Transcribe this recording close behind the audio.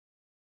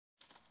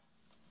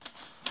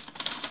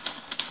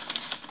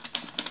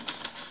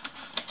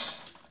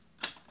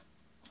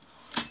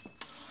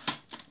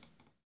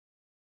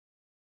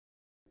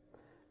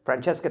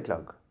Francesca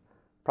Klug,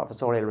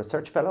 Professorial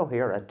Research Fellow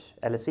here at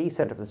LSE,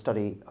 Centre for the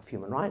Study of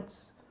Human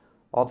Rights,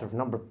 author of a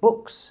number of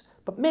books,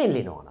 but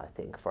mainly known, I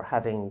think, for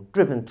having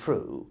driven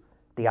through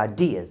the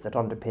ideas that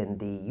underpin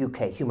the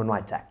UK Human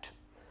Rights Act,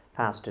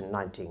 passed in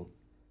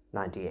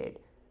 1998. The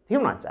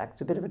Human Rights Act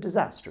is a bit of a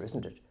disaster,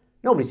 isn't it?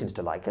 Nobody seems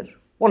to like it.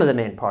 One of the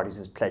main parties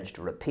has pledged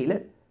to repeal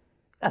it.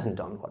 It hasn't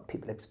done what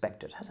people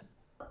expected, has it?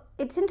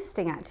 It's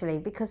interesting, actually,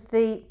 because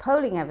the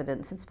polling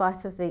evidence, in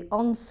spite of the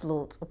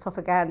onslaught of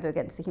propaganda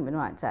against the Human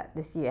Rights Act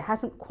this year,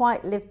 hasn't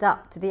quite lived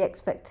up to the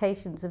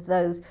expectations of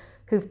those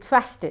who've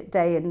trashed it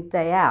day in,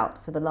 day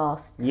out for the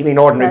last You mean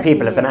ordinary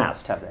people years. have been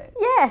asked, have they?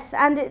 Yes,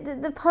 and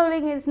the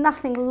polling is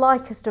nothing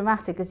like as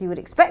dramatic as you would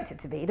expect it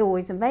to be. It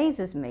always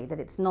amazes me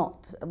that it's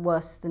not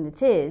worse than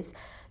it is.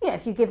 You know,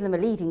 if you give them a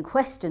leading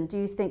question, do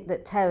you think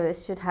that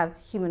terrorists should have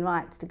human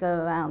rights to go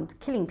around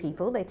killing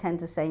people? They tend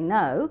to say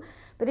no.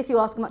 But if you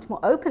ask a much more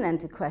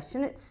open-ended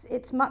question,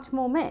 it's much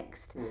more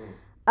mixed.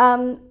 I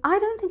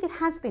don't think it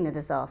has been a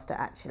disaster,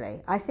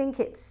 actually. I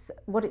think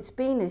what it's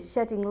been is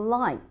shedding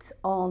light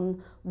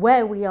on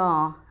where we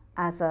are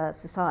as a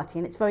society,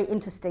 and it's very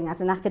interesting as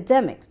an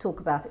academic to talk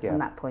about it from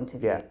that point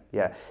of view.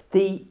 Yeah.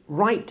 The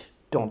right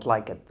don't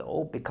like it,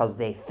 though, because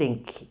they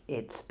think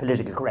it's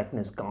political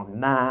correctness gone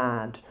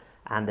mad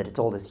and that it's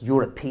all this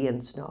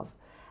European stuff.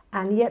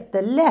 And yet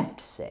the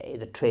left say,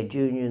 the trade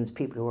unions,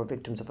 people who are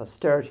victims of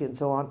austerity and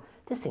so on,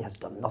 this thing has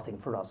done nothing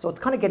for us. So it's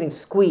kind of getting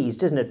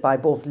squeezed, isn't it, by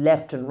both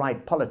left and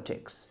right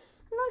politics.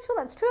 I'm not sure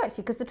that's true,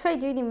 actually, because the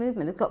trade union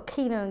movement has got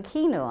keener and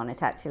keener on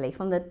it, actually,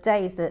 from the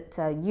days that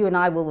you and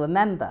I will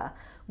remember,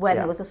 when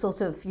there was a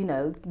sort of,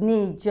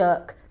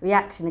 knee-jerk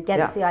reaction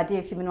against the idea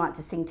of human rights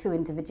as being too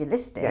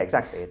individualistic. Yeah,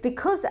 exactly.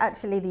 Because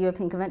actually the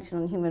European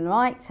Convention on Human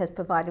Rights has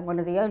provided one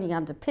of the only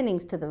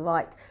underpinnings to the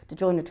right to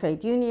join a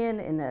trade union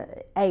in an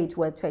age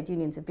where trade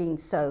unions have been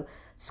so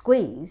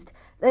squeezed,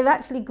 they've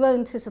actually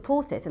grown to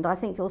support it, and I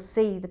think you'll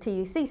see the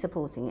TUC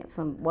supporting it,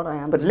 from what I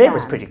understand. But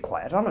Labour's pretty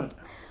quiet on it.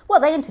 Well,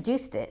 they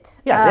introduced it.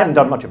 Yeah, they haven't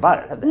done much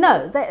about it, have they?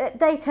 No,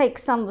 they take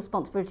some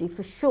responsibility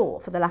for sure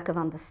for the lack of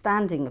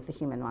understanding of the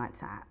Human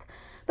Rights Act.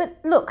 But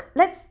look,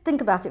 let's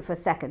think about it for a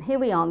second. Here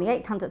we are on the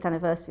 800th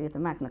anniversary of the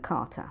Magna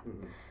Carta.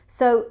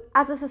 So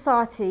as a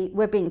society,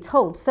 we're being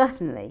told,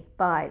 certainly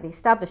by the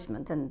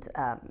establishment, and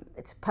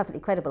it's a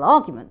perfectly credible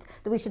argument,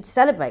 that we should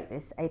celebrate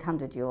this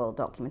 800-year-old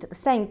document at the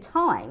same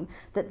time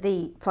that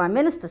the Prime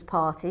Minister's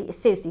party is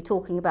seriously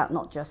talking about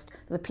not just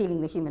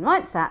repealing the Human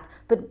Rights Act,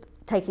 but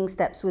taking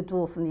steps to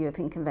withdraw from the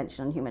European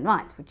Convention on Human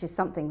Rights, which is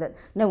something that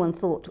no one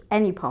thought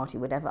any party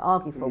would ever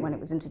argue for when it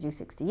was introduced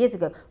 60 years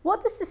ago.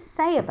 What does this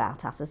say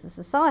about us as a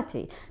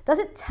society? Does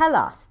it tell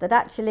us that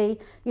actually,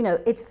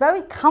 it's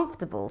very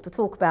comfortable to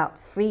talk about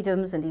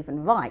freedoms and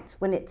even rights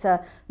when it's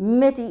a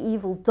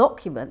medieval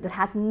document that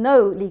has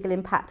no legal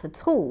impact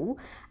at all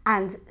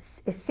and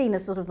is seen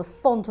as sort of the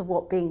font of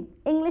what being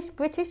English,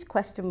 British, ?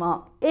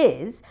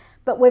 Is,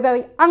 but we're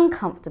very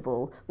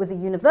uncomfortable with a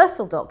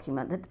universal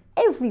document that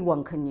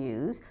everyone can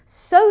use,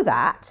 so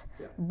that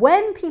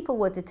when people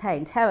were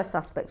detained, terror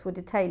suspects were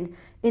detained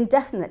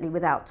indefinitely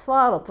without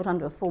trial or put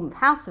under a form of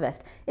house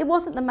arrest, it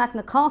wasn't the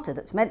Magna Carta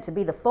that's meant to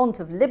be the font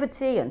of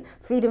liberty and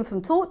freedom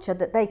from torture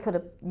that they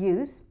could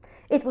use.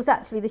 It was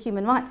actually the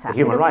Human Rights Act.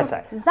 The Human Rights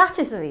Act. That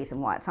is the reason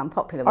why it's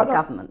unpopular with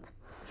government.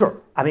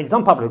 Sure. I mean, it's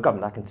unpopular with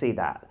government, I can see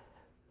that.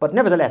 But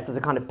nevertheless, there's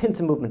a kind of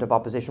pincer movement of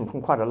opposition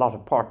from quite a lot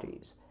of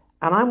parties.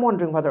 And I'm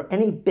wondering whether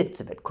any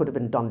bits of it could have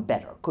been done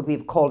better. Could we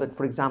have called it,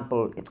 for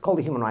example, it's called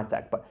the Human Rights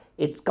Act, but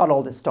it's got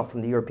all this stuff from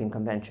the European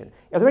Convention.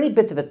 Are there any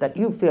bits of it that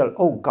you feel,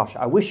 oh gosh,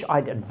 I wish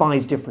I'd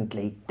advised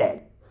differently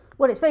then?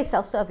 Well, it's very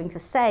self-serving to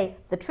say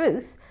the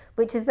truth,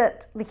 which is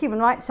that the Human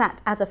Rights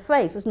Act as a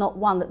phrase was not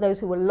one that those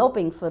who were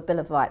lobbying for a Bill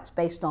of Rights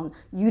based on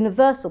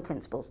universal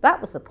principles, that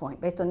was the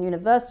point, based on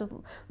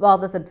universal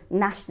rather than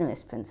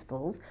nationalist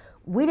principles.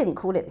 We didn't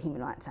call it the Human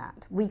Rights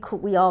Act.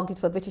 We argued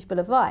for a British Bill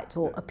of Rights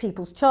or a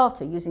People's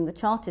Charter using the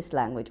Chartist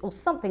language, or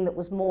something that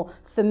was more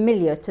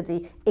familiar to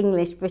the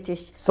English,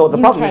 British, So the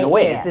UK problem in a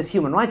way ear. is this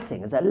human rights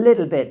thing is a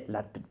little bit,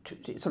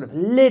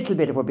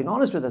 if we're being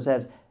honest with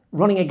ourselves,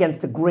 running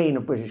against the grain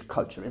of British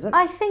culture, is it?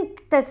 I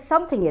think there's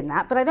something in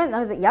that, but I don't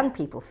know that young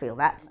people feel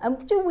that.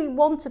 And do we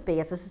want to be,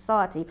 as a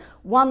society,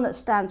 one that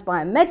stands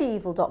by a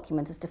medieval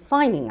document as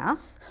defining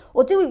us,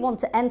 or do we want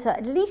to enter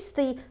at least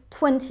the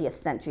 20th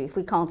century, if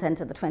we can't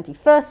enter the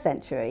 21st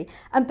century,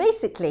 and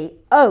basically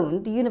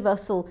own the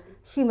universal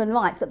human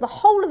rights that the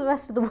whole of the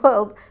rest of the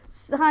world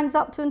signs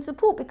up to and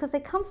support, because they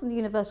come from the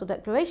Universal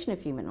Declaration of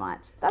Human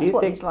Rights. That's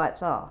what these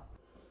rights are.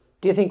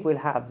 Do you think we'll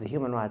have the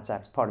Human Rights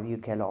Act as part of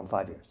UK law in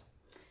 5 years?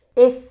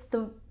 If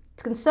the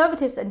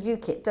Conservatives and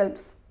UKIP don't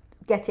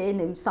get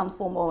in some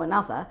form or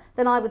another,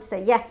 then I would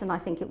say yes, and I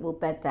think it will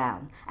bed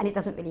down. And it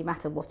doesn't really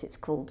matter what it's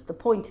called. The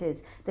point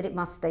is that it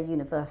must stay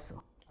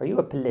universal. Are you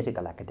a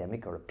political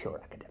academic or a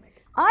pure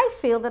academic? I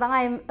feel that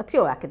I am a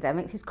pure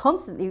academic who's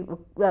constantly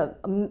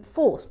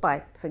forced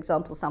by, for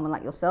example, someone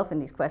like yourself in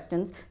these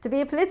questions, to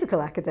be a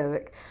political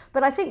academic.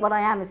 But I think what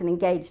I am is an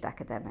engaged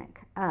academic.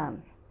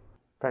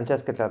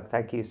 Francesca Klug,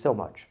 thank you so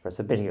much for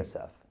submitting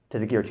yourself to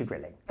the Gearty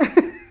grilling.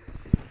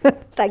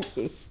 Thank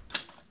you.